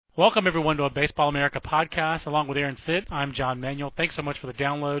Welcome, everyone, to a Baseball America podcast. Along with Aaron Fitt, I'm John Manuel. Thanks so much for the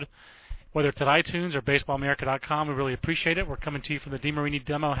download. Whether it's at iTunes or BaseballAmerica.com, we really appreciate it. We're coming to you from the DeMarini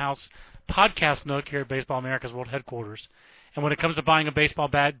Demo House podcast nook here at Baseball America's World Headquarters. And when it comes to buying a baseball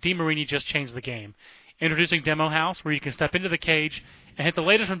bat, DeMarini just changed the game. Introducing Demo House, where you can step into the cage and hit the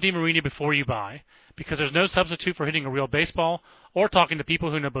latest from DeMarini before you buy. Because there's no substitute for hitting a real baseball or talking to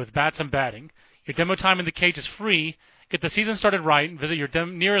people who know both bats and batting. Your demo time in the cage is free. Get the season started right and visit your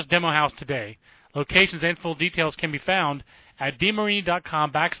nearest demo house today. Locations and full details can be found at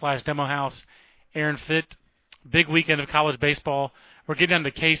demarini.com/demo house. Aaron Fitt, big weekend of college baseball. We're getting down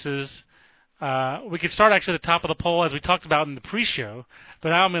to cases. We could start actually at the top of the poll as we talked about in the pre-show,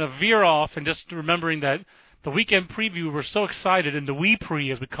 but now I'm going to veer off and just remembering that the weekend preview, we're so excited, and the wee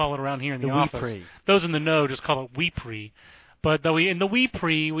pre, as we call it around here in the office. Pre. Those in the know just call it wee pre. But in the wee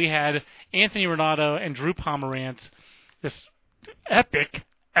pre, we had Anthony Renato and Drew Pomerantz, this epic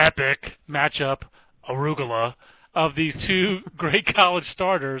matchup, arugula, of these two great college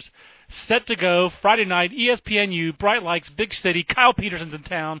starters, set to go Friday night, ESPNU, Bright Lights, Big City, Kyle Peterson's in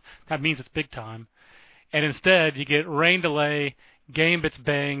town. That means it's big time. And instead, you get rain delay, game gets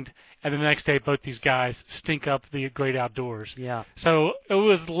banged, and the next day, both these guys stink up the great outdoors. Yeah. So it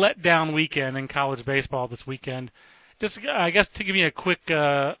was a let-down weekend in college baseball this weekend. Just, I guess, to give you a quick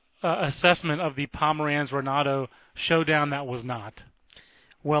assessment of the Pomerantz-Renato showdown that was not.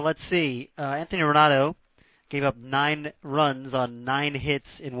 Well, let's see. Anthony Renato gave up 9 runs on 9 hits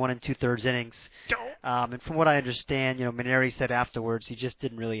in 1 2/3 innings. And from what I understand, Maneri said afterwards he just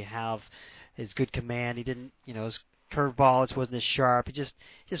didn't really have his good command. He didn't, his curveball just wasn't as sharp. He just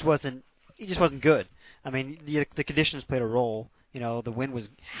wasn't good. I mean, the conditions played a role. The wind was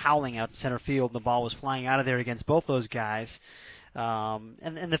howling out center field, and the ball was flying out of there against both those guys.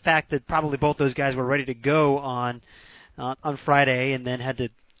 And the fact that probably both those guys were ready to go on Friday and then had to,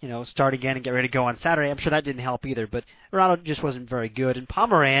 start again and get ready to go on Saturday, I'm sure that didn't help either. But Renato just wasn't very good. And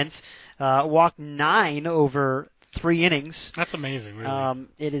Pomerantz walked 9 over 3 innings. That's amazing, really.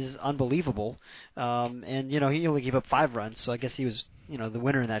 It is unbelievable. And, he only gave up 5 runs, so I guess he was, the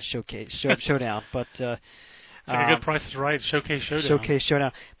winner in that showdown. But it's like a good Price is Right showcase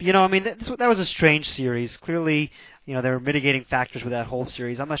showdown. But, that was a strange series. Clearly, there were mitigating factors with that whole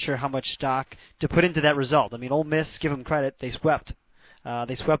series. I'm not sure how much stock to put into that result. I mean, Ole Miss, give them credit, they swept.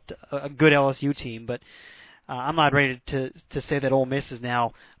 They swept a good LSU team, but I'm not ready to say that Ole Miss is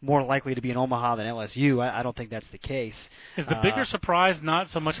now more likely to be in Omaha than LSU. I don't think that's the case. Is the bigger surprise not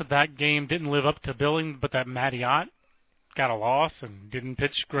so much that game didn't live up to billing, but that Matty Ott got a loss and didn't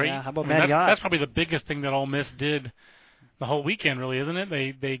pitch great? Yeah, how about Matty Ott? That's probably the biggest thing that Ole Miss did the whole weekend, really, isn't it?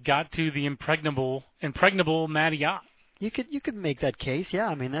 They got to the impregnable Matty Ott. You could make that case, yeah.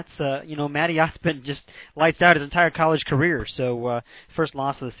 I mean, that's Matty Ott's been just lights out his entire college career. So first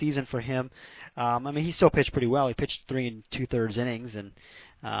loss of the season for him. He still pitched pretty well. He pitched 3 2/3 innings, and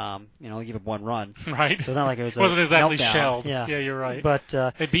he gave up 1 run. Right. So it's not like it was wasn't exactly meltdown. shelled. Yeah, you're right. But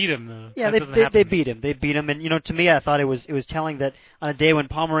they beat him, though. Yeah, they beat him. They beat him, and to me, I thought it was telling that on a day when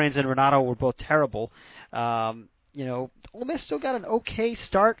Pomerantz and Renato were both terrible. Ole Miss still got an okay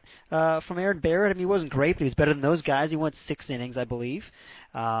start from Aaron Barrett. I mean, he wasn't great, but he was better than those guys. He went 6 innings, I believe.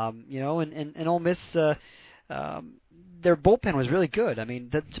 And Ole Miss, their bullpen was really good. I mean,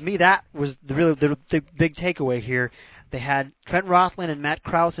 to me, that was the big takeaway here. They had Trent Rothland and Matt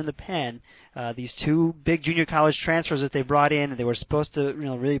Krause in the pen. These 2 big junior college transfers that they brought in, and they were supposed to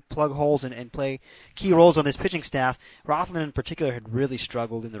really plug holes and play key roles on this pitching staff. Rothland in particular had really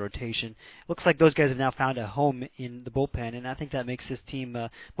struggled in the rotation. Looks like those guys have now found a home in the bullpen, and I think that makes this team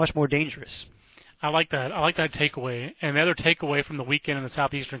much more dangerous. I like that. I like that takeaway. And the other takeaway from the weekend in the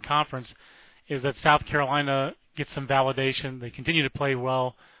Southeastern Conference is that South Carolina gets some validation. They continue to play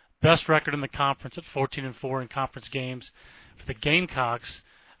well. Best record in the conference at 14-4 in conference games for the Gamecocks,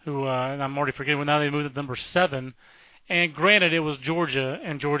 who and I'm already forgetting. Well, now they moved to number 7. And granted, it was Georgia,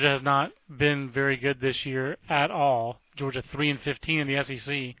 and Georgia has not been very good this year at all. Georgia 3-15 in the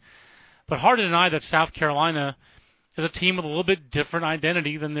SEC. But hard to deny that South Carolina is a team with a little bit different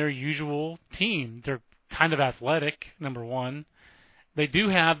identity than their usual team. They're kind of athletic, number one. They do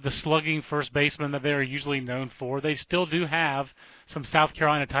have the slugging first baseman that they're usually known for. They still do have some South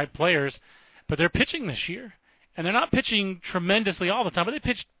Carolina-type players, but they're pitching this year. And they're not pitching tremendously all the time, but they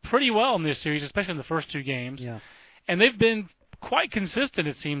pitched pretty well in this series, especially in the first 2 games. Yeah. And they've been quite consistent,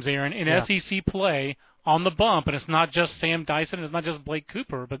 it seems, Aaron, in SEC play on the bump. And it's not just Sam Dyson, it's not just Blake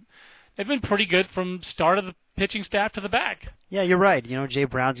Cooper, but they've been pretty good from start of the pitching staff to the back. Yeah, you're right. Jay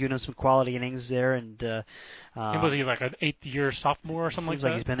Brown's given us some quality innings there, and was he like an 8th-year sophomore or something like that?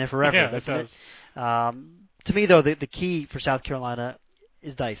 Seems like he's been there forever. Yeah, it does. To me, though, the key for South Carolina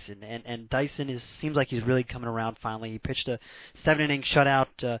is Dyson, and Dyson seems like he's really coming around finally. He pitched a 7-inning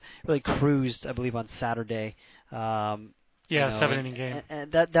shutout, really cruised, I believe, on Saturday. Yeah, 7-inning game.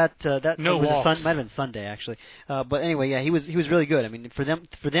 And that no was walks. Might have been Sunday actually. But anyway, yeah, he was really good. I mean, for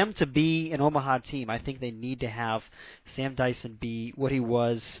them to be an Omaha team, I think they need to have Sam Dyson be what he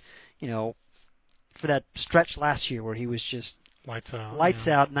was, for that stretch last year where he was just lights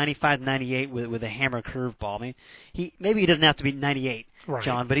out, 95-98 with a hammer curveball. I mean, maybe he doesn't have to be 98, right,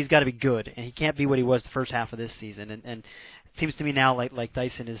 John, but he's got to be good, and he can't be what he was the first half of this season. And it seems to me now like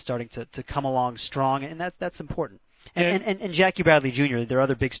Dyson is starting to come along strong, and that's important. And Jackie Bradley Jr., their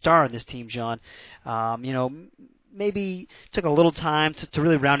other big star on this team, John, maybe took a little time to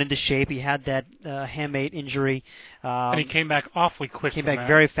really round into shape. He had that hamate injury. And he came back awfully quick. Came back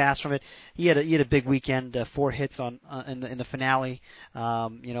very fast from it. He had a big weekend, 4 hits in the finale.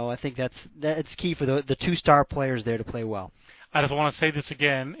 I think that's key for the 2 star players there to play well. I just want to say this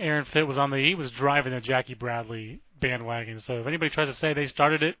again. Aaron Fitt was driving the Jackie Bradley bandwagon. So if anybody tries to say they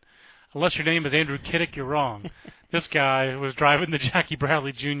started it, unless your name is Andrew Kiddick, you're wrong. This guy was driving the Jackie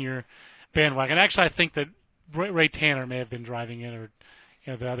Bradley Jr. bandwagon. Actually, I think that Ray Tanner may have been driving it, or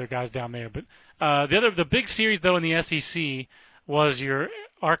the other guys down there. But the big series though in the SEC was your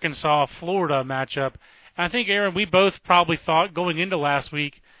Arkansas-Florida matchup. And I think, Aaron, we both probably thought going into last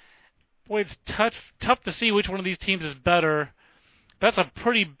week, boy, it's tough to see which one of these teams is better. That's a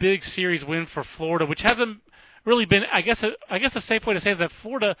pretty big series win for Florida, which hasn't really been. I guess the safe way to say is that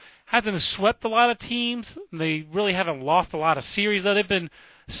Florida hasn't swept a lot of teams. They really haven't lost a lot of series, though. They've been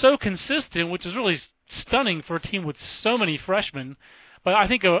so consistent, which is really stunning for a team with so many freshmen. But I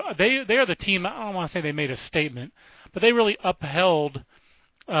think they are the team. I don't want to say they made a statement, but they really upheld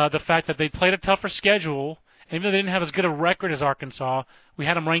the fact that they played a tougher schedule. And even though they didn't have as good a record as Arkansas, we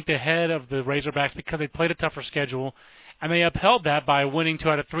had them ranked ahead of the Razorbacks because they played a tougher schedule. And they upheld that by winning 2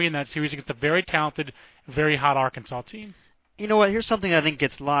 out of 3 in that series against a very talented, very hot Arkansas team. You know what? Here's something I think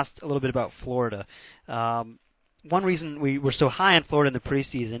gets lost a little bit about Florida. One reason we were so high on Florida in the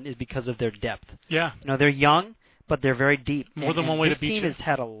preseason is because of their depth. Yeah. They're young, but they're very deep. More than one way to beat you. This team has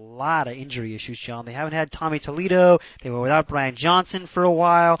had a lot of injury issues, John. They haven't had Tommy Toledo. They were without Brian Johnson for a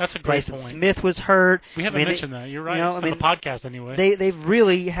while. That's a great Bryson point. Smith was hurt. We haven't mentioned that. You're right. On the podcast anyway. They've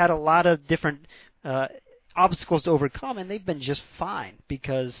really had a lot of different obstacles to overcome, and they've been just fine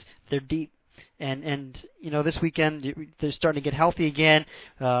because they're deep. And this weekend they're starting to get healthy again.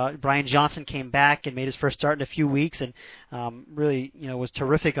 Brian Johnson came back and made his first start in a few weeks, and really was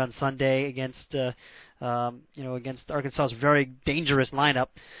terrific on Sunday against Arkansas's very dangerous lineup.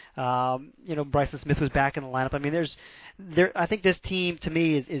 Bryson Smith was back in the lineup. I mean, I think this team, to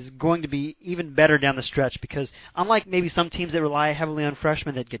me, is going to be even better down the stretch because unlike maybe some teams that rely heavily on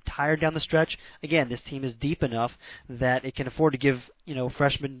freshmen that get tired down the stretch, again, this team is deep enough that it can afford to give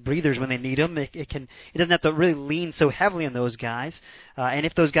freshmen breathers when they need them. It doesn't have to really lean so heavily on those guys. And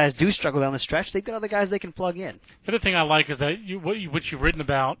if those guys do struggle down the stretch, they've got other guys they can plug in. The other thing I like is that what you've written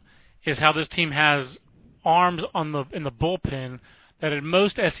about is how this team has arms in the bullpen that at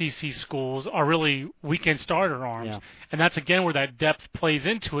most SEC schools are really weekend starter arms. Yeah. And that's, again, where that depth plays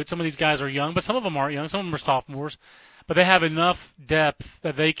into it. Some of these guys are young, but some of them aren't young. Some of them are sophomores. But they have enough depth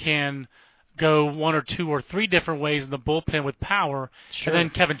that they can go 1 or 2 or 3 different ways in the bullpen with power. Sure. And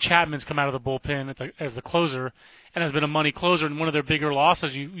then Kevin Chapman's come out of the bullpen as the closer and has been a money closer. And one of their bigger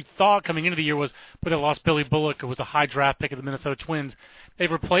losses you thought coming into the year was when they lost Billy Bullock, who was a high draft pick of the Minnesota Twins. They've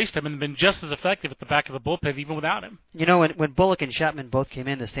replaced him and been just as effective at the back of the bullpen even without him. When Bullock and Chapman both came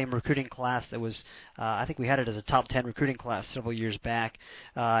in, the same recruiting class that was, I think we had it as a top 10 recruiting class several years back.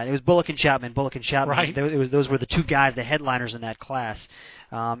 It was Bullock and Chapman. Right. Those were the 2 guys, the headliners in that class.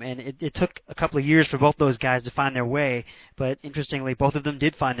 And it took a couple of years for both those guys to find their way, but interestingly, both of them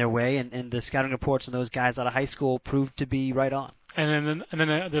did find their way, and the scouting reports on those guys out of high school proved to be right on. And then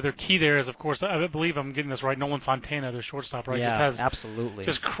the other key there is, of course, I believe I'm getting this right, Nolan Fontana, their shortstop, right? Yeah, just has absolutely.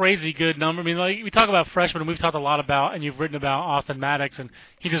 Just crazy good number. I mean, like, we talk about freshmen, and we've talked a lot about, and you've written about Austin Maddox, and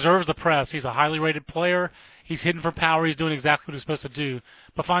he deserves the press. He's a highly rated player. He's hitting for power. He's doing exactly what he's supposed to do.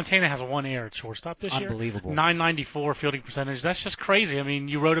 But Fontana has 1 error at shortstop this year. Unbelievable. 994 fielding percentage. That's just crazy. I mean,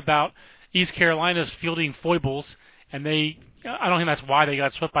 you wrote about East Carolina's fielding foibles, and I don't think that's why they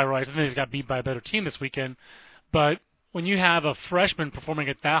got swept by Rice. I think they just got beat by a better team this weekend. But when you have a freshman performing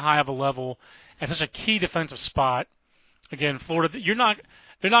at that high of a level at such a key defensive spot, again, Florida, they're not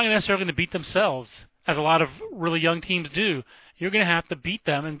necessarily going to beat themselves, as a lot of really young teams do. You're going to have to beat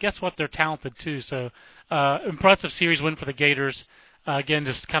them, and guess what? They're talented too. So, impressive series win for the Gators. Again,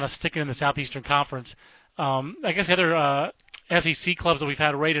 just kind of sticking in the Southeastern Conference. I guess the other SEC clubs that we've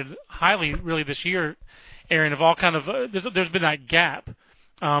had rated highly really this year, Aaron, have all kind of there's been that gap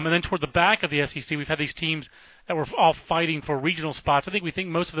And then toward the back of the SEC, we've had these teams that were all fighting for regional spots. I think we think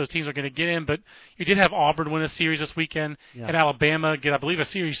most of those teams are going to get in, but you did have Auburn win a series this weekend, and Alabama get, I believe, a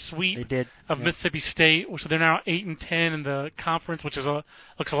series sweep of Mississippi State, so they're now 8-10 in the conference, which is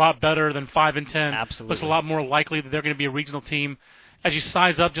looks a lot better than 5-10. Absolutely, looks a lot more likely that they're going to be a regional team. As you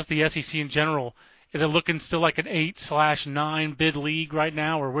size up just the SEC in general, is it looking still like an 8/9 bid league right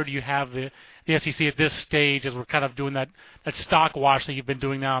now, or where do you have the SEC at this stage as we're kind of doing that stock watch that you've been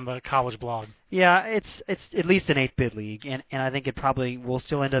doing now on the college blog? Yeah, it's at least an 8-bid league, and I think it probably will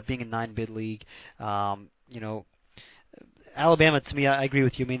still end up being a 9-bid league. Alabama, to me, I agree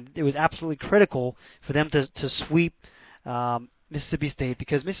with you. I mean, it was absolutely critical for them to sweep Mississippi State,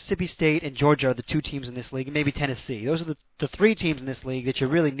 because Mississippi State and Georgia are the two teams in this league, and maybe Tennessee. Those are the three teams in this league that you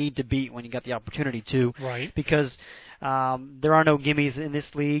really need to beat when you got the opportunity to. Right. Because there are no gimmies in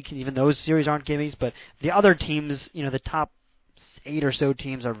this league, and even those series aren't gimmies. But the other teams, the top 8 or so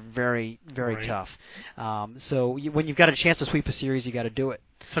teams are very, very tough. So when you've got a chance to sweep a series, you got to do it.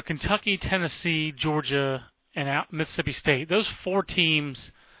 So Kentucky, Tennessee, Georgia, and Mississippi State, those 4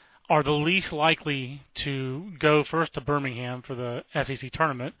 teams are the least likely to go first to Birmingham for the SEC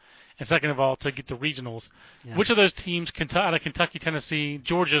tournament, and second of all to get the regionals. Yeah. Which of those teams, out of Kentucky, Tennessee,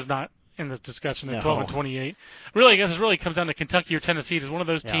 Georgia's not in this discussion at 12-28. Really, I guess it really comes down to Kentucky or Tennessee. Does one of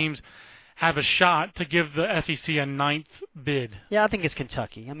those teams have a shot to give the SEC a 9th bid? Yeah, I think it's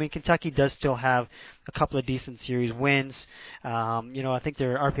Kentucky. I mean, Kentucky does still have a couple of decent series wins. I think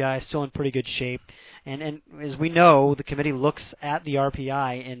their RPI is still in pretty good shape. And as we know, the committee looks at the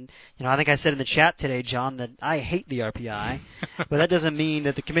RPI, and I think I said in the chat today, John, that I hate the RPI, but that doesn't mean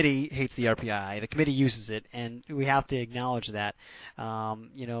that the committee hates the RPI. The committee uses it, and we have to acknowledge that.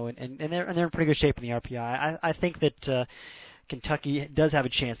 And they're in pretty good shape in the RPI. I think that Kentucky does have a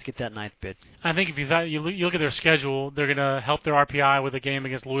chance to get that 9th bid. I think if you look at their schedule, they're going to help their RPI with a game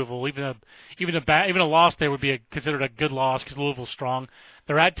against Louisville. Even a loss there would be considered a good loss because Louisville's strong.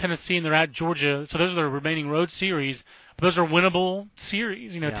 They're at Tennessee and they're at Georgia, so those are the remaining road series. But those are winnable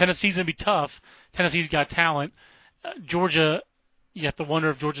series. Tennessee's going to be tough. Tennessee's got talent. Georgia, you have to wonder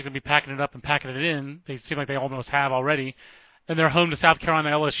if Georgia's going to be packing it up and packing it in. They seem like they almost have already. Then they're home to South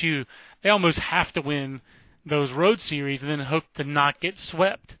Carolina, LSU. They almost have to win those road series and then hope to not get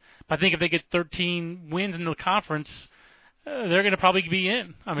swept. But I think if they get 13 wins in the conference, they're going to probably be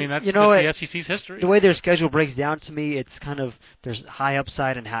in. I mean, that's just the SEC's history. The way their schedule breaks down to me, it's kind of there's high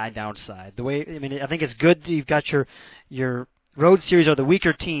upside and high downside. I think it's good that you've got your road series are the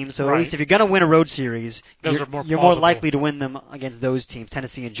weaker teams, so at least if you're going to win a road series, you're more likely to win them against those teams,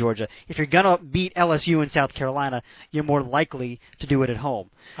 Tennessee and Georgia. If you're going to beat LSU and South Carolina, you're more likely to do it at home.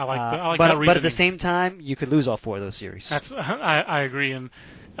 I like that reasoning. But at the same time, you could lose all 4 of those series. I agree, and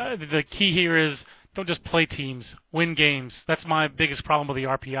the key here is don't just play teams, win games. That's my biggest problem with the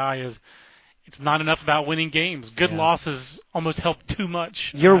RPI is it's not enough about winning games. Good losses almost help too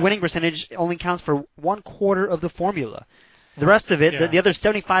much. Your winning percentage only counts for 1/4 of the formula. The rest of it, the other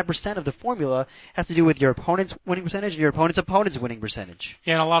 75% of the formula, has to do with your opponent's winning percentage and your opponent's winning percentage.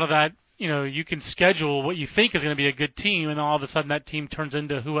 Yeah, and a lot of that, you can schedule what you think is going to be a good team, and all of a sudden that team turns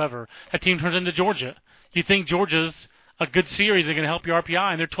into whoever. That team turns into Georgia. You think Georgia's a good series, they're going to help your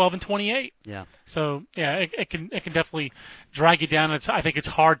RPI, and they're 12-28. Yeah. So it can definitely drag you down. I think it's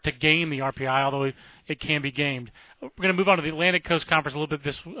hard to game the RPI, although it can be gamed. We're going to move on to the Atlantic Coast Conference a little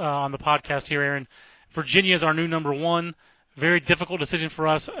bit on the podcast here, Aaron. Virginia is our new number 1. Very difficult decision for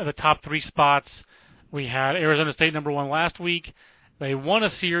us at the top 3 spots. We had Arizona State number 1 last week. They won a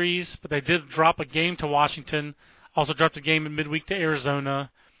series, but they did drop a game to Washington. Also dropped a game in midweek to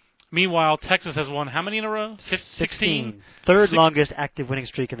Arizona. Meanwhile, Texas has won how many in a row? 16. Third longest active winning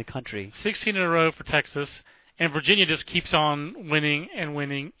streak in the country. 16 in a row for Texas. And Virginia just keeps on winning and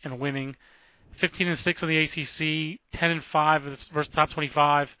winning and winning. 15-6 in the ACC, 10-5 versus top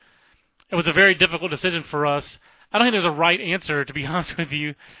 25. It was a very difficult decision for us. I don't think there's a right answer, to be honest with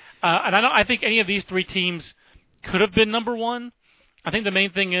you. And I think any of these 3 teams could have been number 1. I think the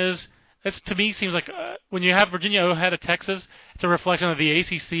main thing is, to me seems like when you have Virginia ahead of Texas, it's a reflection of the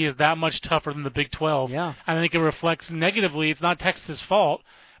ACC is that much tougher than the Big 12. Yeah. I think it reflects negatively. It's not Texas' fault,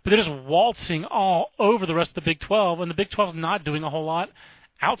 but they're just waltzing all over the rest of the Big 12, and the Big 12 is not doing a whole lot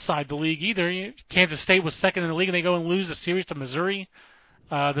outside the league either. Kansas State was second in the league, and they go and lose a series to Missouri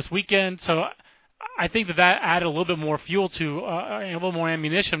this weekend. So I think that added a little bit more fuel to, a little more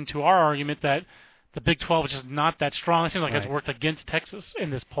ammunition to our argument that the Big 12 is just not that strong. It seems like it's worked against Texas in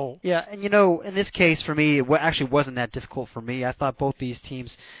this poll. Yeah, and in this case for me, it actually wasn't that difficult for me. I thought both these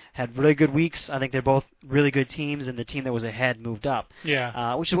teams had really good weeks. I think they're both really good teams, and the team that was ahead moved up.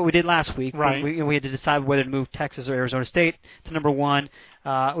 Yeah. Which is what we did last week. Right. We had to decide whether to move Texas or Arizona State to number 1.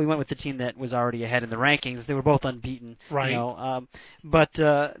 we went with the team that was already ahead in the rankings. They were both unbeaten. Right. But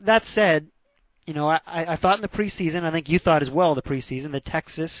that said, I thought in the preseason, I think you thought as well in the preseason, that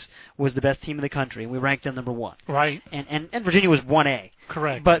Texas was the best team in the country, and we ranked them number 1. Right. And Virginia was 1A.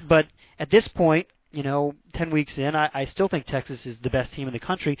 Correct. But at this point, 10 weeks in, I still think Texas is the best team in the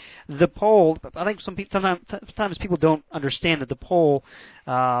country. The poll, I think sometimes people don't understand that the poll,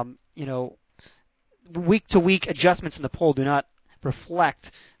 week-to-week adjustments in the poll do not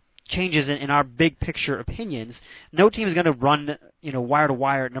reflect changes in our big picture opinions. No team is going to run, wire to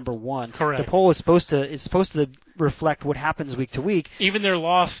wire at number 1. Correct. The poll is supposed to reflect what happens week to week. Even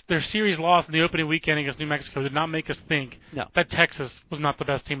their series loss in the opening weekend against New Mexico did not make us think that Texas was not the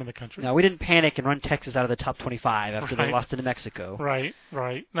best team in the country. No, we didn't panic and run Texas out of the top 25 after they lost to New Mexico. Right.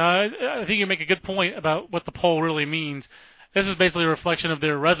 No, I think you make a good point about what the poll really means. This is basically a reflection of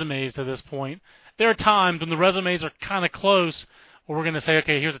their resumes to this point. There are times when the resumes are kind of close, where we're going to say,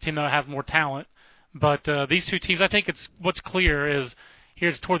 okay, here's a team that has more talent. But these two teams, I think what's clear is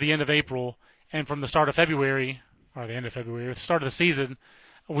here's toward the end of April, and from the start of February, or the end of February, the start of the season,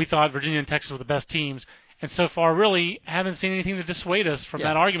 we thought Virginia and Texas were the best teams. And so far, really haven't seen anything to dissuade us from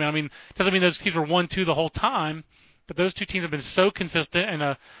that argument. I mean, it doesn't mean those teams were 1-2 the whole time, but those two teams have been so consistent. And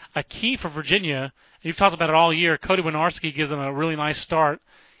a key for Virginia, you've talked about it all year, Cody Winarski gives them a really nice start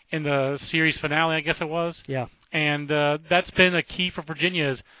in the series finale, I guess it was. Yeah. And that's been a key for Virginia,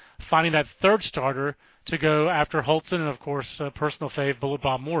 is finding that third starter to go after Holtzen and, of course, personal fave,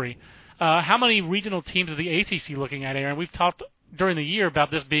 Bob Morey. How many regional teams is the ACC looking at, Aaron? We've talked during the year about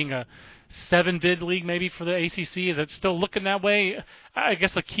this being a 7-bid league maybe for the ACC. Is it still looking that way? I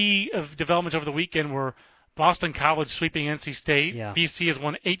guess the key of developments over the weekend were Boston College sweeping NC State. Yeah. BC has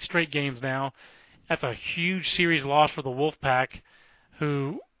won 8 straight games now. That's a huge series loss for the Wolfpack,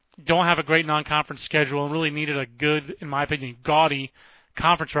 who don't have a great non-conference schedule and really needed a good, in my opinion, gaudy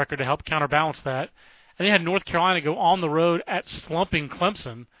conference record to help counterbalance that. And they had North Carolina go on the road at slumping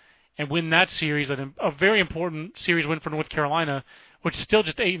Clemson and win that series, a very important series win for North Carolina, which is still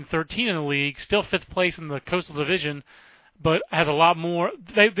just 8-13 in the league, still 5th place in the Coastal Division, but has a lot more.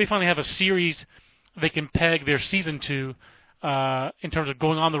 They finally have a series they can peg their season to in terms of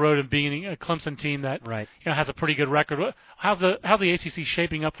going on the road and being a Clemson team that has a pretty good record. How's the ACC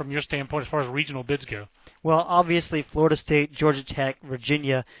shaping up from your standpoint as far as regional bids go? Well, obviously, Florida State, Georgia Tech,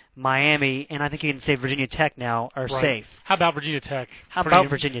 Virginia, Miami, and I think you can say Virginia Tech now are safe. How about Virginia Tech?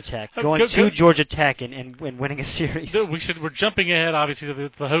 Virginia Tech? Going to Georgia Tech and winning a series. We're jumping ahead, obviously, to the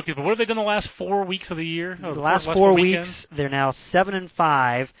Hokies, but what have they done the last 4 weeks of the year? The last 4 weeks, they're now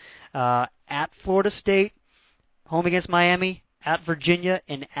 7-5 at Florida State, home against Miami, at Virginia,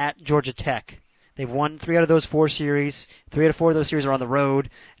 and at Georgia Tech. They've won 3 out of those 4 series. 3 out of 4 of those series are on the road.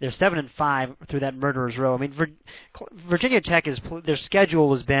 They're 7-5 through that murderer's row. I mean, Virginia Tech their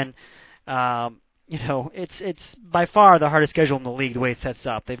schedule has been, it's by far the hardest schedule in the league the way it sets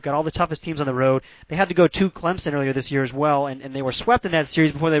up. They've got all the toughest teams on the road. They had to go to Clemson earlier this year as well, and they were swept in that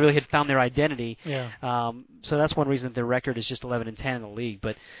series before they really had found their identity. Yeah. So that's one reason that their record is just 11-10 in the league.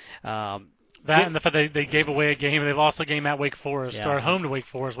 But and the fact they gave away a game, and they lost a game at Wake Forest, or at home to Wake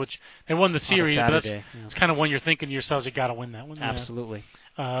Forest, which they won the series, but it's kind of one you're thinking to yourselves, you got to win that one. Absolutely.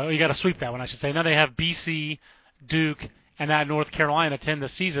 You got to sweep that one, I should say. Now they have BC, Duke, and at North Carolina to end the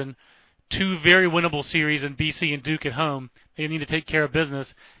season. 2 very winnable series in BC and Duke at home. They need to take care of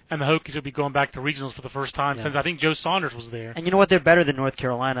business, and the Hokies will be going back to regionals for the first time since I think Joe Saunders was there. And you know what? They're better than North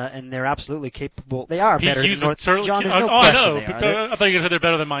Carolina, and they're absolutely capable. They are better than North Carolina. I know. I thought you were going to say they're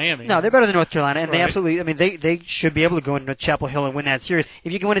better than Miami. No, they're better than North Carolina, and they absolutely. I mean, they should be able to go into Chapel Hill and win that series.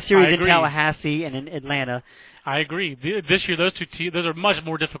 If you can win a series in Tallahassee and in Atlanta. I agree. This year, those are much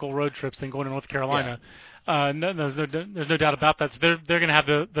more difficult road trips than going to North Carolina. Yeah. There's no doubt about that. So they're going to have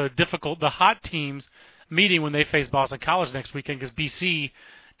the hot teams meeting when they face Boston College next weekend, because BC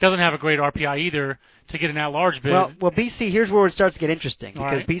doesn't have a great RPI either to get an at-large bid. Well, BC, here's where it starts to get interesting,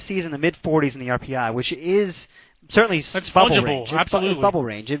 because BC is in the mid-40s in the RPI, which is certainly bubble fungible. Range. Absolutely. It's bubble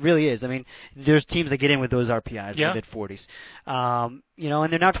range. It really is. I mean, there's teams that get in with those RPIs in the mid-40s. And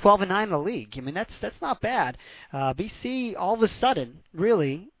they're now 12-9 in the league. I mean, that's not bad. BC, all of a sudden,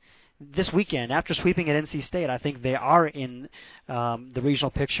 really, this weekend, after sweeping at NC State, I think they are in the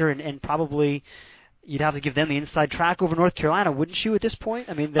regional picture, and probably you'd have to give them the inside track over North Carolina, wouldn't you, at this point?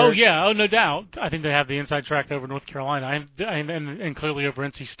 I mean, no doubt. I think they have the inside track over North Carolina and clearly over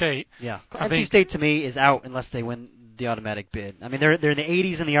NC State. Yeah, NC State to me is out unless they win the automatic bid. I mean, they're in the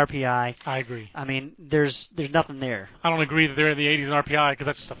 80s in the RPI. I agree. I mean, there's nothing there. I don't agree that they're in the 80s in RPI, because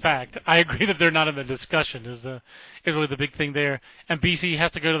that's just a fact. I agree that they're not in the discussion is really the big thing there. And BC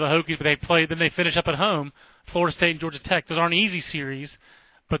has to go to the Hokies, but then they finish up at home, Florida State and Georgia Tech. Those aren't easy series.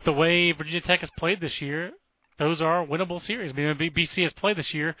 But the way Virginia Tech has played this year, those are winnable series. I mean, BC has played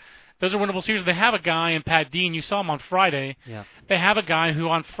this year. Those are winnable series. They have a guy in Pat Dean. You saw him on Friday. Yeah. They have a guy who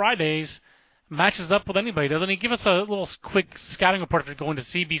on Fridays matches up with anybody, doesn't he? Give us a little quick scouting report after going to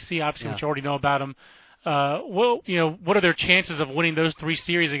CBC, obviously, which you already know about him. What are their chances of winning those 3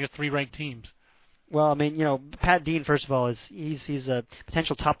 series against 3 ranked teams? Well, I mean, Pat Dean, first of all, he's a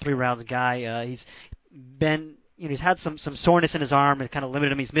potential top 3 rounds guy. He's been, he's had some soreness in his arm and kind of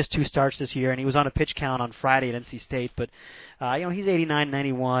limited him. He's missed 2 starts this year, and he was on a pitch count on Friday at NC State. But he's 89,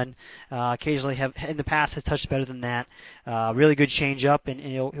 91. Occasionally, in the past, has touched better than that. Really good changeup, and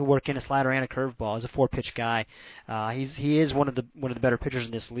he'll work in a slider and a curveball. He's a 4-pitch guy. He is one of the better pitchers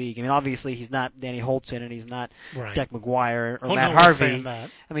in this league. I mean, obviously, he's not Danny Holtzen, and he's not Deck McGuire or Matt Harvey. I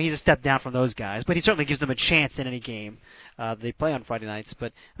mean, he's a step down from those guys, but he certainly gives them a chance in any game they play on Friday nights.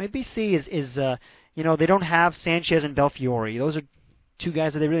 But I mean, BC is they don't have Sanchez and Belfiore. Those are 2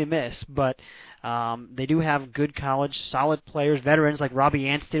 guys that they really miss, but they do have good college, solid players, veterans like Robbie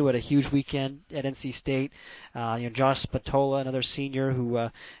Ansted, who had a huge weekend at NC State. Josh Spatola, another senior who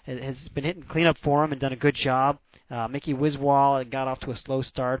has been hitting cleanup for him and done a good job. Mickey Wiswall got off to a slow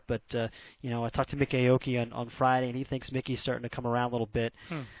start, but I talked to Mick Aoki on Friday, and he thinks Mickey's starting to come around a little bit.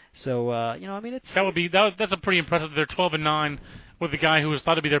 So I mean, that's a pretty impressive. They're 12-9 with the guy who was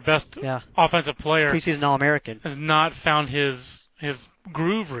thought to be their best offensive player. Preseason All-American has not found his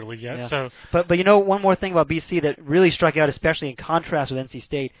groove really yet. Yeah. So, but one more thing about BC that really struck out, especially in contrast with NC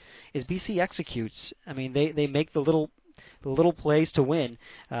State, is BC executes. I mean, they make the little plays to win.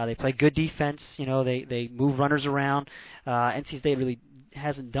 They play good defense. They move runners around. NC State really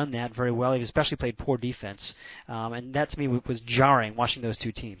hasn't done that very well. They've especially played poor defense, and that to me was jarring watching those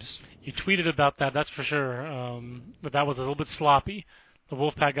 2 teams. You tweeted about that, that's for sure. But that was a little bit sloppy. The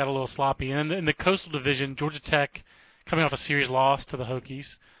Wolfpack got a little sloppy, and in the Coastal Division, Georgia Tech coming off a series loss to the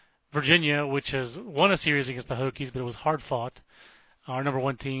Hokies. Virginia, which has won a series against the Hokies, but it was hard fought. Our number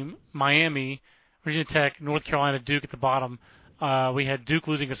 1 team, Miami, Virginia Tech, North Carolina, Duke at the bottom. We had Duke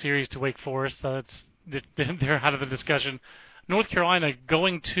losing a series to Wake Forest, so they're out of the discussion. North Carolina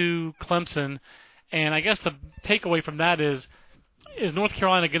going to Clemson, and I guess the takeaway from that is North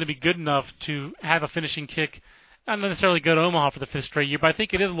Carolina going to be good enough to have a finishing kick? Not necessarily go to Omaha for the 5th straight year, but I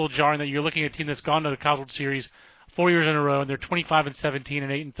think it is a little jarring that you're looking at a team that's gone to the College World Series 4 years in a row, and they're 25-17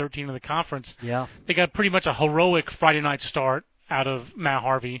 and 8-13 in the conference. Yeah, they got pretty much a heroic Friday night start out of Matt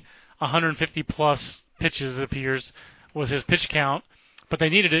Harvey. 150-plus pitches, it appears, was his pitch count. But they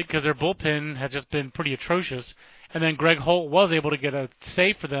needed it because their bullpen had just been pretty atrocious. And then Greg Holt was able to get a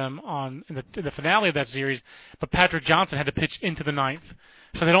save for them in the finale of that series, but Patrick Johnson had to pitch into the 9th.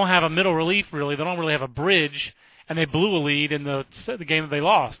 So they don't have a middle relief, really. They don't really have a bridge, and they blew a lead in the game that they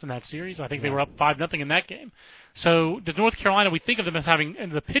lost in that series. I think they were up 5-0 in that game. So does North Carolina, we think of them as having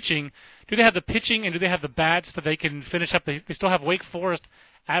the pitching. Do they have the pitching and do they have the bats that they can finish up? They still have Wake Forest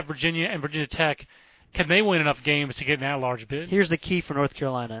at Virginia and Virginia Tech. Can they win enough games to get an at-large bid? Here's the key for North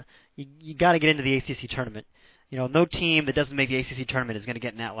Carolina. You got to get into the ACC tournament. No team that doesn't make the ACC tournament is going to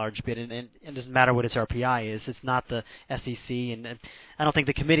get an at-large bid, and it doesn't matter what its RPI is. It's not the SEC, and I don't think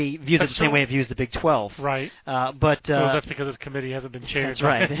the committee views it the same way it views the Big 12. Right. But that's because this committee hasn't been chaired. That's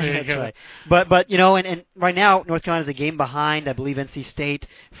right. That's right. But and right now North Carolina's a game behind, I believe, NC State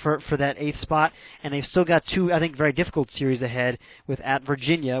for that 8th spot, and they've still got 2, I think, very difficult series ahead with at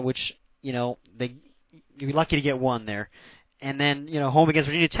Virginia, which you'd be lucky to get 1 there. And then, home against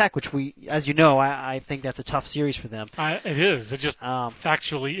Virginia Tech, which as you know, I think that's a tough series for them. It is. It just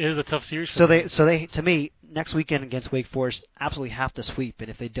factually is a tough series for them. So they, to me, next weekend against Wake Forest, absolutely have to sweep. And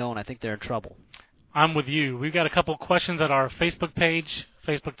if they don't, I think they're in trouble. I'm with you. We've got a couple questions at our Facebook page,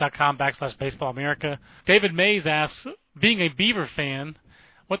 facebook.com/BaseballAmerica. David Mays asks, being a Beaver fan,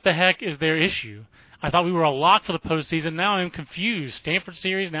 what the heck is their issue? I thought we were a lock for the postseason. Now I'm confused. Stanford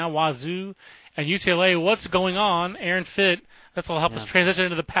series, now Wazoo and UCLA. What's going on? Aaron Fitt, that's will help us transition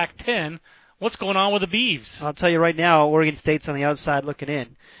into the Pac-10. What's going on with the Beavs? I'll tell you right now, Oregon State's on the outside looking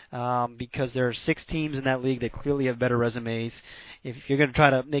in because there are 6 teams in that league that clearly have better resumes. If you're going to try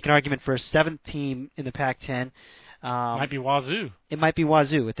to make an argument for a 7th team in the Pac-10, might be Wazoo. It might be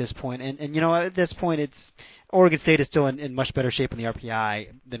Wazoo at this point. And at this point, Oregon State is still in much better shape in the RPI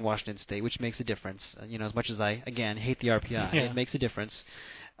than Washington State, which makes a difference. As much as I, again, hate the RPI, it makes a difference.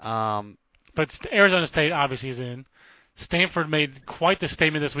 But Arizona State obviously is in. Stanford made quite the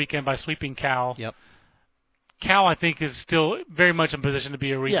statement this weekend by sweeping Cal. Yep. Cal, I think, is still very much in position to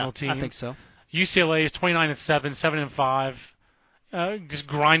be a regional team. I think so. UCLA is 29-7, 7-5, just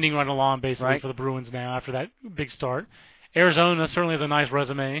grinding right along basically for the Bruins now after that big start. Arizona certainly has a nice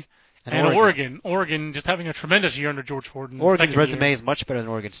resume, And Oregon just having a tremendous year under George Horton. Oregon's resume is much better than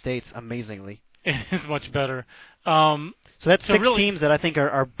Oregon State's, amazingly. It is much better. So that's six teams that I think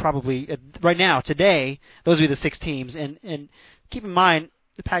are probably, right now, today, those would be the 6 teams. And keep in mind,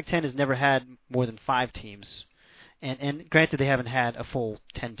 the Pac-10 has never had more than 5 teams. And granted, they haven't had a full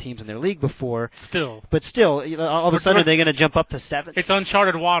 10 teams in their league before. But still, all of a sudden, they're going to jump up to 7. It's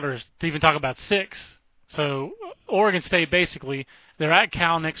uncharted waters to even talk about 6. So Oregon State, basically, they're at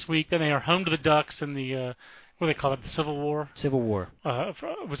Cal next week. Then they are home to the Ducks in the, what do they call it, the Civil War? Civil War.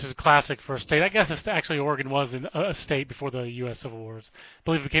 Which is a classic for a state. I guess actually Oregon was a state before the U.S. Civil Wars. I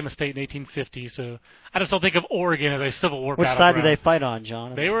believe it became a state in 1850. So I just don't think of Oregon as a Civil War battleground. Which side did they fight on,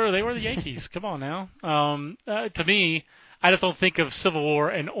 John? They were the Yankees. Come on now. To me, I just don't think of Civil War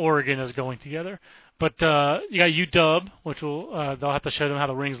and Oregon as going together. But you got UW, which will they'll have to show them how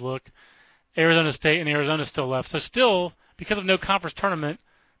the rings look. Arizona State and Arizona still left. So still, because of no conference tournament,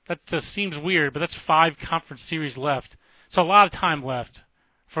 that just seems weird, but that's 5 conference series left. So a lot of time left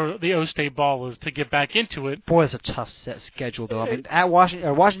for the O-State Ballers to get back into it. Boy, it's a tough set schedule, though. I mean, at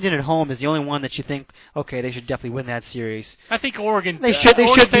Washington at home is the only one that you think, okay, they should definitely win that series. I think Oregon. They should beat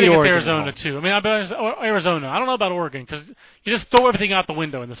Oregon. Arizona too. I mean, Arizona. I don't know about Oregon because you just throw everything out the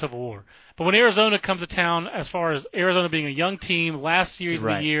window in the Civil War. But when Arizona comes to town, as far as Arizona being a young team, last series of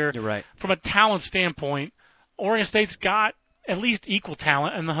the year, you're right. From a talent standpoint, Oregon State's got at least equal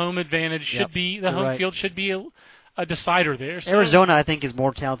talent, and the home advantage should be field should be a decider there. So, Arizona, I think, is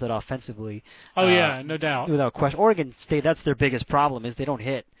more talented offensively. Oh yeah, no doubt, without question. Oregon State, that's their biggest problem is they don't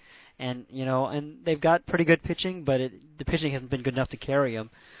hit, and they've got pretty good pitching, but the pitching hasn't been good enough to carry them.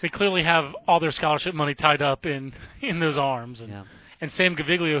 They clearly have all their scholarship money tied up in those arms, and Sam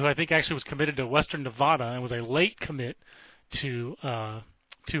Gaviglio, who I think actually was committed to Western Nevada and was a late commit to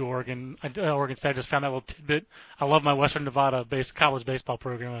Oregon. Oregon State. I just found that little tidbit. I love my Western Nevada-based college baseball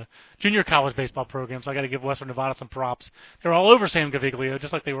program, junior college baseball program, so I got to give Western Nevada some props. They're all over Sam Gaviglio,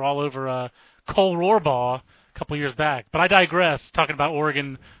 just like they were all over Cole Rohrbaugh a couple years back. But I digress, talking about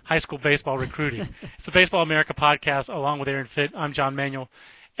Oregon high school baseball recruiting. It's the Baseball America podcast, along with Aaron Fitt. I'm John Manuel.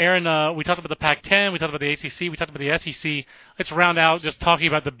 Aaron, we talked about the Pac-10, we talked about the ACC, we talked about the SEC. Let's round out just talking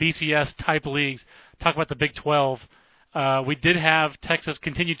about the BCS-type leagues, talk about the Big 12. We did have Texas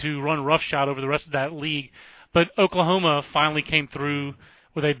continue to run roughshod over the rest of that league, but Oklahoma finally came through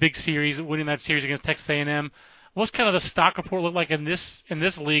with a big series, winning that series against Texas A&M. What's kind of the stock report look like in this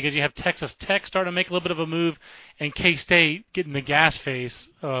league as you have Texas Tech starting to make a little bit of a move and K-State getting the gas face,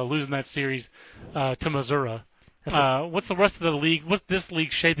 losing that series to Missouri? What's the rest of the league? What's this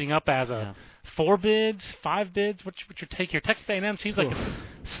league shaping up as? 4 bids, 5 bids? What's your take here? Texas A&M seems like it's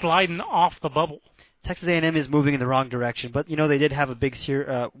sliding off the bubble. Texas A&M is moving in the wrong direction, but they did have a big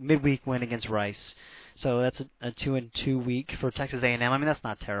midweek win against Rice, so that's a 2-2 week for Texas A&M. I mean, that's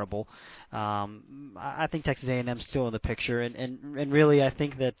not terrible. I think Texas A&M's still in the picture, and really I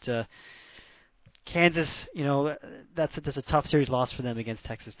think that Kansas, that's a tough series loss for them against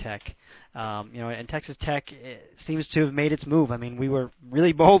Texas Tech. And Texas Tech seems to have made its move. I mean, we were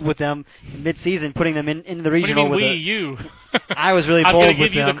really bold with them in mid-season, putting them in the regional. What do you mean you? I was really bold with them. I'm going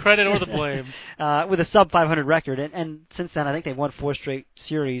to give you the credit or the blame. With a sub-500 record, and since then I think they've won 4 straight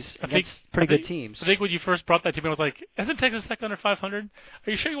series against pretty good teams. I think when you first brought that to me, I was like, isn't Texas Tech under 500?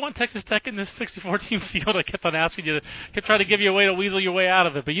 Are you sure you want Texas Tech in this 64-team field? I kept on asking you, kept trying to give you a way to weasel your way out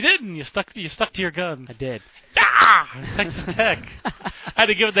of it, but you didn't. You stuck to your guns. I did. Texas Tech. I had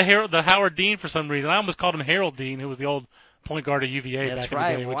to give it the Howard Dean for some reason. I almost called him Harold Dean, who was the old point guard at UVA back in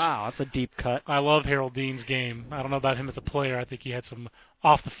the day. Wow, that's a deep cut. I love Harold Dean's game. I don't know about him as a player. I think he had some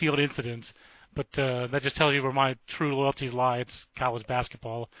off-the-field incidents. But that just tells you where my true loyalties lie. It's college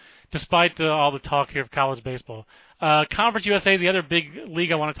basketball, despite all the talk here of college baseball. Conference USA is the other big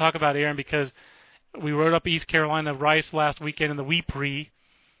league I want to talk about, Aaron, because we wrote up East Carolina Rice last weekend in the WEPRE.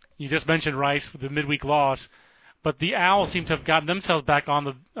 You just mentioned Rice with the midweek loss. But the Owls seem to have gotten themselves back on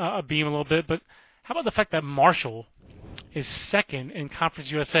the beam a little bit. But how about the fact that Marshall is second in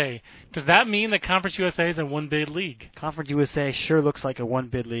Conference USA? Does that mean that Conference USA is a one-bid league? Conference USA sure looks like a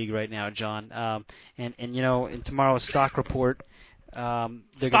one-bid league right now, John. And in tomorrow's stock report, Marshall.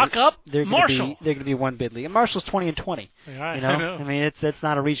 They're going to be one-bid league. And Marshall's 20-20. Yeah, I know. I mean, it's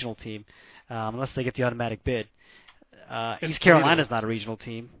not a regional team unless they get the automatic bid. East Carolina's not a regional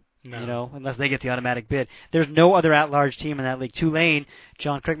team. No. Unless they get the automatic bid. There's no other at-large team in that league. Tulane,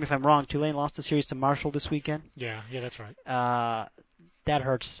 John, correct me if I'm wrong, Tulane lost the series to Marshall this weekend? Yeah, that's right. That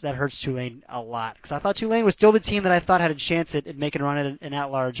hurts Tulane a lot. Because I thought Tulane was still the team that I thought had a chance at making a run at an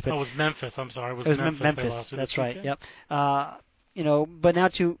at-large. But it was Memphis, I'm sorry. It was Memphis, that's right, yep. But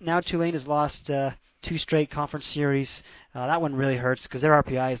now Tulane has lost 2 straight conference series. That one really hurts because their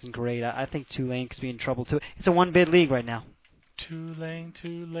RPI isn't great. I think Tulane could be in trouble too. It's a one-bid league right now. Tulane.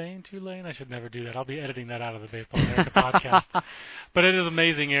 I should never do that. I'll be editing that out of the Baseball America podcast. But it is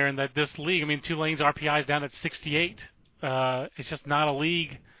amazing, Aaron, that this league, I mean, Tulane's RPI is down at 68. It's just not a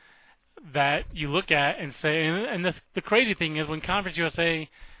league that you look at and say, and the crazy thing is when Conference USA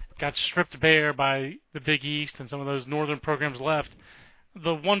got stripped bare by the Big East and some of those northern programs left,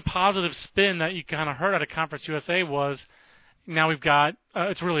 the one positive spin that you kind of heard out of Conference USA was now we've got,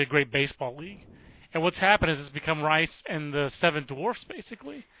 it's really a great baseball league. And what's happened is it's become Rice and the Seven Dwarfs,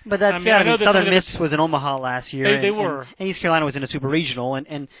 basically. But that's, Southern Miss was in Omaha last year. They were. And East Carolina was in a super regional,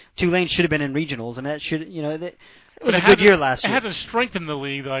 and Tulane should have been in regionals. I mean, that should, it was a good year last year. It hasn't strengthened the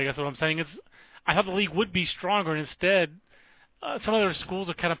league, though, I guess what I'm saying. I thought the league would be stronger, and instead, some other schools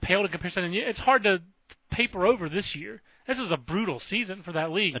have kind of paled in comparison, and it's hard to paper over this year. This is a brutal season for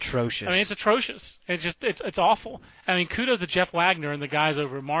that league. Atrocious. I mean, it's atrocious. It's awful. I mean, kudos to Jeff Wagner and the guys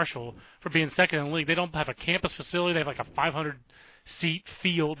over at Marshall for being second in the league. They don't have a campus facility. They have like a 500-seat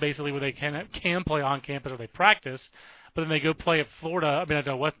field, basically, where they can play on campus or they practice. But then they go play at Florida. I mean,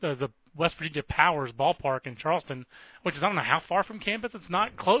 the West Virginia Powers ballpark in Charleston, which is, I don't know how far from campus. It's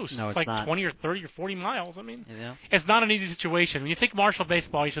not close. No, it's like not. 20 or 30 or 40 miles. I mean, yeah. It's not an easy situation. When you think Marshall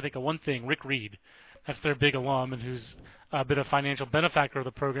baseball, you should think of one thing, Rick Reed. That's their big alum and who's a bit of financial benefactor of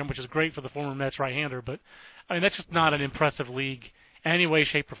the program, which is great for the former Mets right-hander. But, I mean, that's just not an impressive league in any way,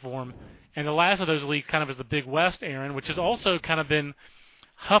 shape, or form. And the last of those leagues kind of is the Big West, Aaron, which has also kind of been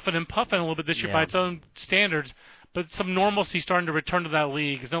huffing and puffing a little bit this year by its own standards. But some normalcy starting to return to that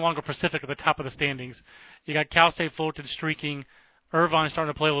league. It's no longer Pacific at the top of the standings. You got Cal State Fullerton streaking. Irvine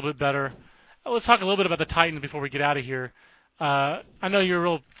starting to play a little bit better. Let's talk a little bit about the Titans before we get out of here. I know you're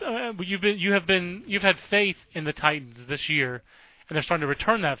real. You've had faith in the Titans this year, and they're starting to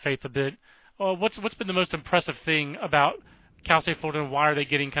return that faith a bit. What's been the most impressive thing about Cal State Fullerton? Why are they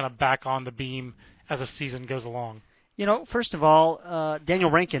getting kind of back on the beam as the season goes along? First of all, Daniel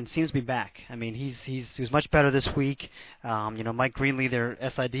Rankin seems to be back. I mean, he was much better this week. Mike Greenlee, their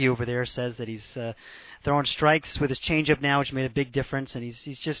SID over there, says that he's throwing strikes with his changeup now, which made a big difference. And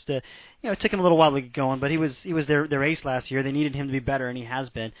he's just, it took him a little while to get going, but he was their ace last year. They needed him to be better, and he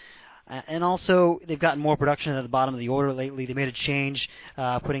has been. And also, they've gotten more production at the bottom of the order lately. They made a change,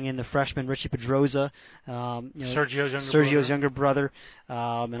 putting in the freshman Richie Pedroza, Sergio's younger brother,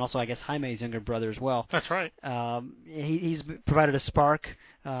 and also, I guess, Jaime's younger brother as well. That's right. He's provided a spark.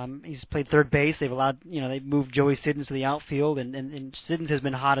 He's played third base. They've allowed, they've moved Joey Siddons to the outfield, and Siddons has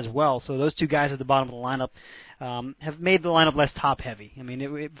been hot as well. So those two guys at the bottom of the lineup have made the lineup less top-heavy. I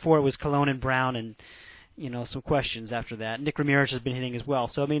mean, before it was Colon and Brown and some questions after that. Nick Ramirez has been hitting as well.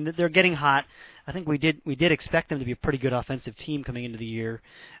 So, I mean, they're getting hot. I think we did expect them to be a pretty good offensive team coming into the year.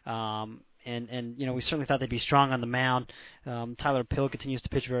 And we certainly thought they'd be strong on the mound. Tyler Pill continues to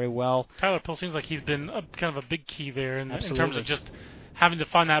pitch very well. Tyler Pill seems like he's been kind of a big key there in terms of just having to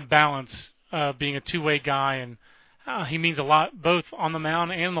find that balance, being a two-way guy, and he means a lot both on the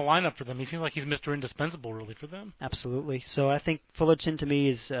mound and the lineup for them. He seems like he's Mr. Indispensable, really, for them. Absolutely. So I think Fullerton, to me,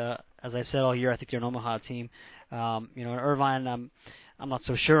 is, as I've said all year, I think they're an Omaha team. Irvine, I'm not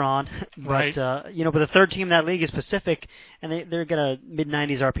so sure on. But, right. But the third team in that league is Pacific, and they're got a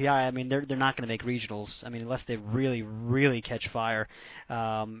mid-90s RPI. I mean, they're not going to make regionals. I mean, unless they really, really catch fire.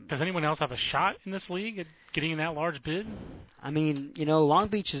 Does anyone else have a shot in this league at getting in that large bid? I mean, Long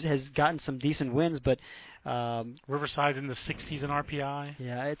Beach has gotten some decent wins, but Riverside's in the 60s in RPI.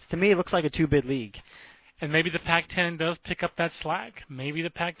 Yeah, to me, it looks like a two-bid league. And maybe the Pac-10 does pick up that slack. Maybe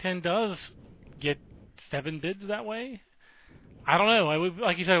the Pac-10 does get 7 bids that way. I don't know.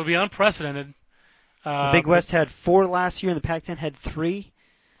 Like you said, it would be unprecedented. The Big West had 4 last year, and the Pac-10 had 3.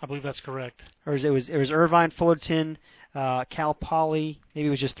 I believe that's correct. Or it was Irvine, Fullerton, Cal Poly. Maybe it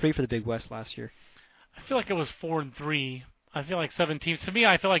was just 3 for the Big West last year. I feel like it was 4 and 3. I feel like 7 teams. To me,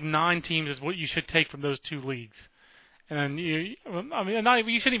 I feel like 9 teams is what you should take from those 2 leagues. And you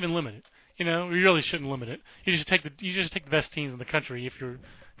shouldn't even limit it. You really shouldn't limit it. You just take the best teams in the country if you're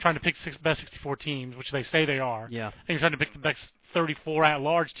trying to pick the best 64 teams, which they say they are. Yeah. And you're trying to pick the best 34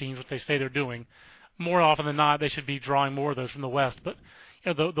 at-large teams, which they say they're doing. More often than not, they should be drawing more of those from the West. But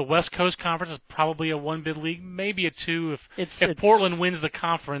the West Coast Conference is probably a 1-bid league, maybe a 2 if Portland wins the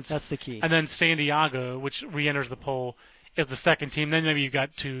conference. That's the key. And then San Diego, which re-enters the poll, is the second team. Then maybe you've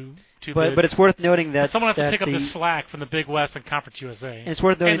got two bids. But it's worth noting that someone has to pick up the slack from the Big West and Conference USA. And it's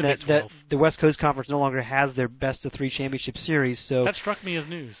worth noting that the West Coast Conference no longer has their best-of-3 championship series. So that struck me as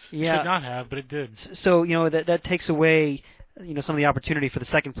news. Yeah, it should not have, but it did. So that takes away some of the opportunity for the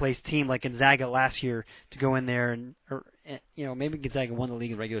second place team like Gonzaga last year to go in there maybe Gonzaga won the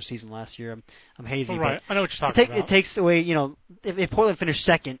league in the regular season last year. I'm hazy. Right. I know what you're talking about. It takes away, if Portland finished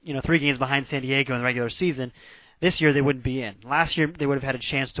second, 3 games behind San Diego in the regular season, this year they wouldn't be in. Last year they would have had a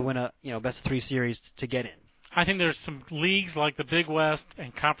chance to win a best of 3 series to get in. I think there's some leagues like the Big West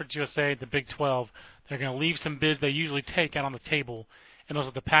and Conference USA, the Big 12. They're going to leave some bids they usually take out on the table, and those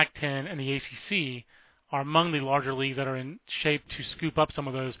are the Pac-10 and the ACC are among the larger leagues that are in shape to scoop up some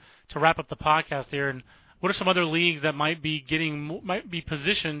of those. To wrap up the podcast here, and what are some other leagues that might be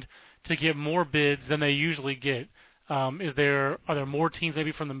positioned to get more bids than they usually get? Are there more teams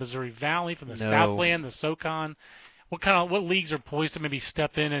maybe from the Missouri Valley, from the Southland, the SoCon? What leagues are poised to maybe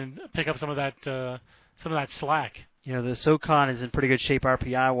step in and pick up some of that slack? The SoCon is in pretty good shape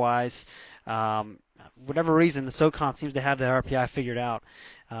RPI wise. Whatever reason, the SoCon seems to have the RPI figured out.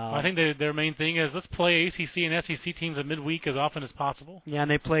 I think their main thing is let's play ACC and SEC teams at midweek as often as possible. Yeah,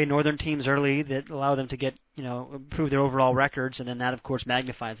 and they play northern teams early that allow them to get, improve their overall records, and then that, of course,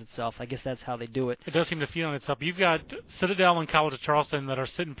 magnifies itself. I guess that's how they do it. It does seem to feed on itself. You've got Citadel and College of Charleston that are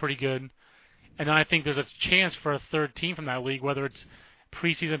sitting pretty good, and then I think there's a chance for a third team from that league, whether it's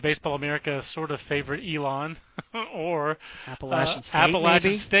preseason Baseball America sort of favorite Elon or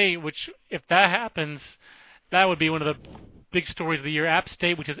Appalachian State, which if that happens, that would be one of the big stories of the year. App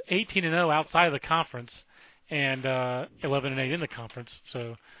State, which is 18-0 outside of the conference and 11-8 in the conference.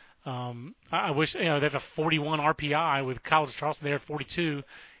 So I wish they have a 41 RPI with College of Charleston there at 42,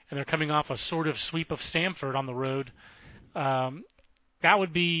 and they're coming off a sort of sweep of Samford on the road. That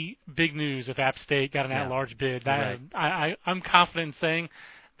would be big news if App State got an at-large bid. I'm confident in saying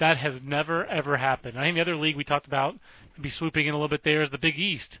that has never, ever happened. I think the other league we talked about to be swooping in a little bit there is the Big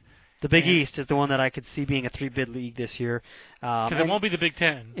East. The Big East is the one that I could see being a 3-bid league this year. Because it won't be the Big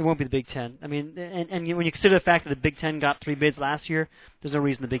Ten. It won't be the Big Ten. I mean, and when you consider the fact that the Big Ten got 3 bids last year, there's no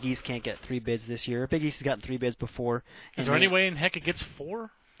reason the Big East can't get 3 bids this year. Big East has gotten 3 bids before. Is there any way in heck it gets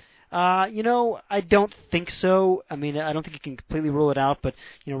 4? I don't think so. I mean, I don't think you can completely rule it out, but,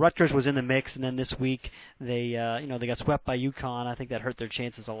 Rutgers was in the mix, and then this week they got swept by UConn. I think that hurt their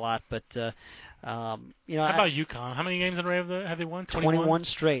chances a lot, but, how about UConn? How many games in a row have they won? 21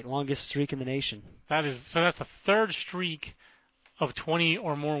 straight, longest streak in the nation. That's the third streak of 20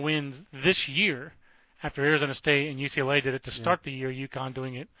 or more wins this year after Arizona State and UCLA did it to start the year, UConn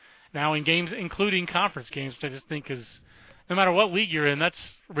doing it now in games, including conference games, which I just think is, no matter what league you're in,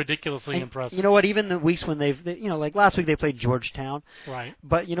 that's ridiculously impressive. You know what? Even the weeks when like last week they played Georgetown. Right.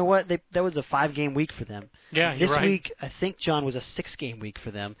 But you know what? That was a 5-game week for them. Yeah, you're right. This week, I think, John, was a 6-game week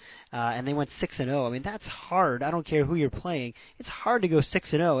for them, and they went 6-0. I mean, that's hard. I don't care who you're playing. It's hard to go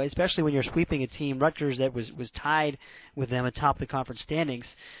 6-0, especially when you're sweeping a team, Rutgers, that was tied with them atop the conference standings.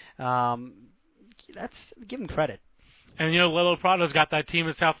 Give them credit. And, Lelo Prado's got that team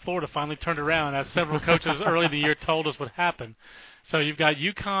in South Florida finally turned around, as several coaches early in the year told us would happen. So you've got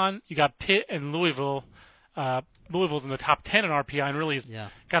UConn, you got Pitt and Louisville. Louisville's in the top 10 in RPI and really has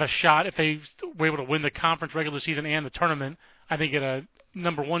got a shot if they were able to win the conference regular season and the tournament. I think get a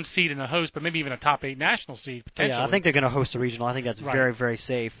number 1 seed in the host, but maybe even a top 8 national seed potentially. Yeah, I think they're going to host a regional. I think that's very, very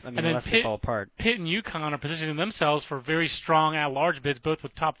safe. I mean, unless they fall apart. Pitt and UConn are positioning themselves for very strong at-large bids, both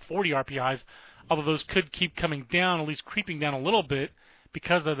with top 40 RPIs. Although those could keep coming down, at least creeping down a little bit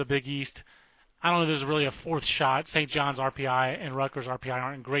because of the Big East. I don't know if there's really a fourth shot. St. John's RPI and Rutgers RPI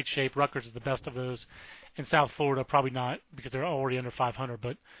aren't in great shape. Rutgers is the best of those. In South Florida, probably not because they're already under 500.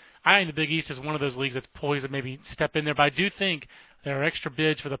 But I think the Big East is one of those leagues that's poised to maybe step in there. But I do think there are extra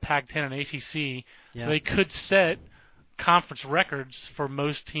bids for the Pac-10 and ACC, so they could set conference records for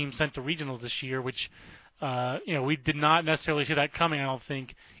most teams sent to regionals this year, which we did not necessarily see that coming, I don't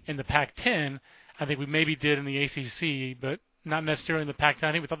think, in the Pac-10. I think we maybe did in the ACC, but not necessarily in the Pac-10.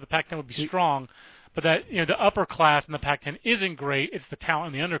 I think we thought the Pac-10 would be strong, but that the upper class in the Pac-10 isn't great. It's the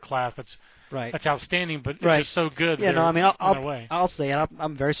talent in the underclass that's outstanding, but it's just so good. Yeah, I'll say it.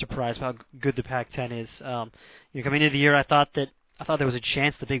 I'm very surprised how good the Pac-10 is. Coming into the year, I thought there was a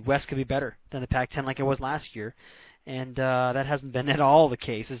chance the Big West could be better than the Pac-10 like it was last year. And that hasn't been at all the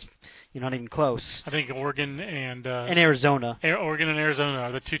case. It's not even close. I think Oregon and Arizona. Oregon and Arizona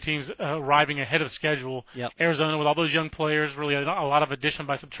are the two teams arriving ahead of schedule. Yep. Arizona with all those young players, really a lot of addition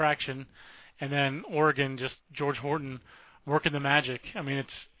by subtraction, and then Oregon, just George Horton working the magic. I mean,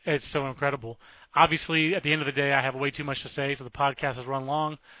 it's so incredible. Obviously, at the end of the day, I have way too much to say, so the podcast has run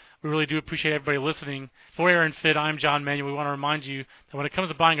long. We really do appreciate everybody listening. For Aaron Fitt, I'm John Manuel. We want to remind you that when it comes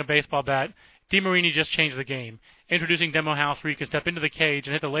to buying a baseball bat, DeMarini just changed the game. Introducing Demo House, where you can step into the cage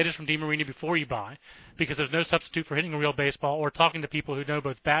and hit the latest from DeMarini before you buy, because there's no substitute for hitting a real baseball or talking to people who know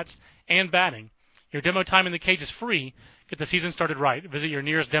both bats and batting. Your demo time in the cage is free. Get the season started right. Visit your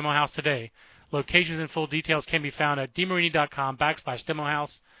nearest demo house today. Locations and full details can be found at DeMarini.com/demo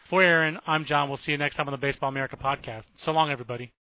house. For Aaron, I'm John. We'll see you next time on the Baseball America podcast. So long, everybody.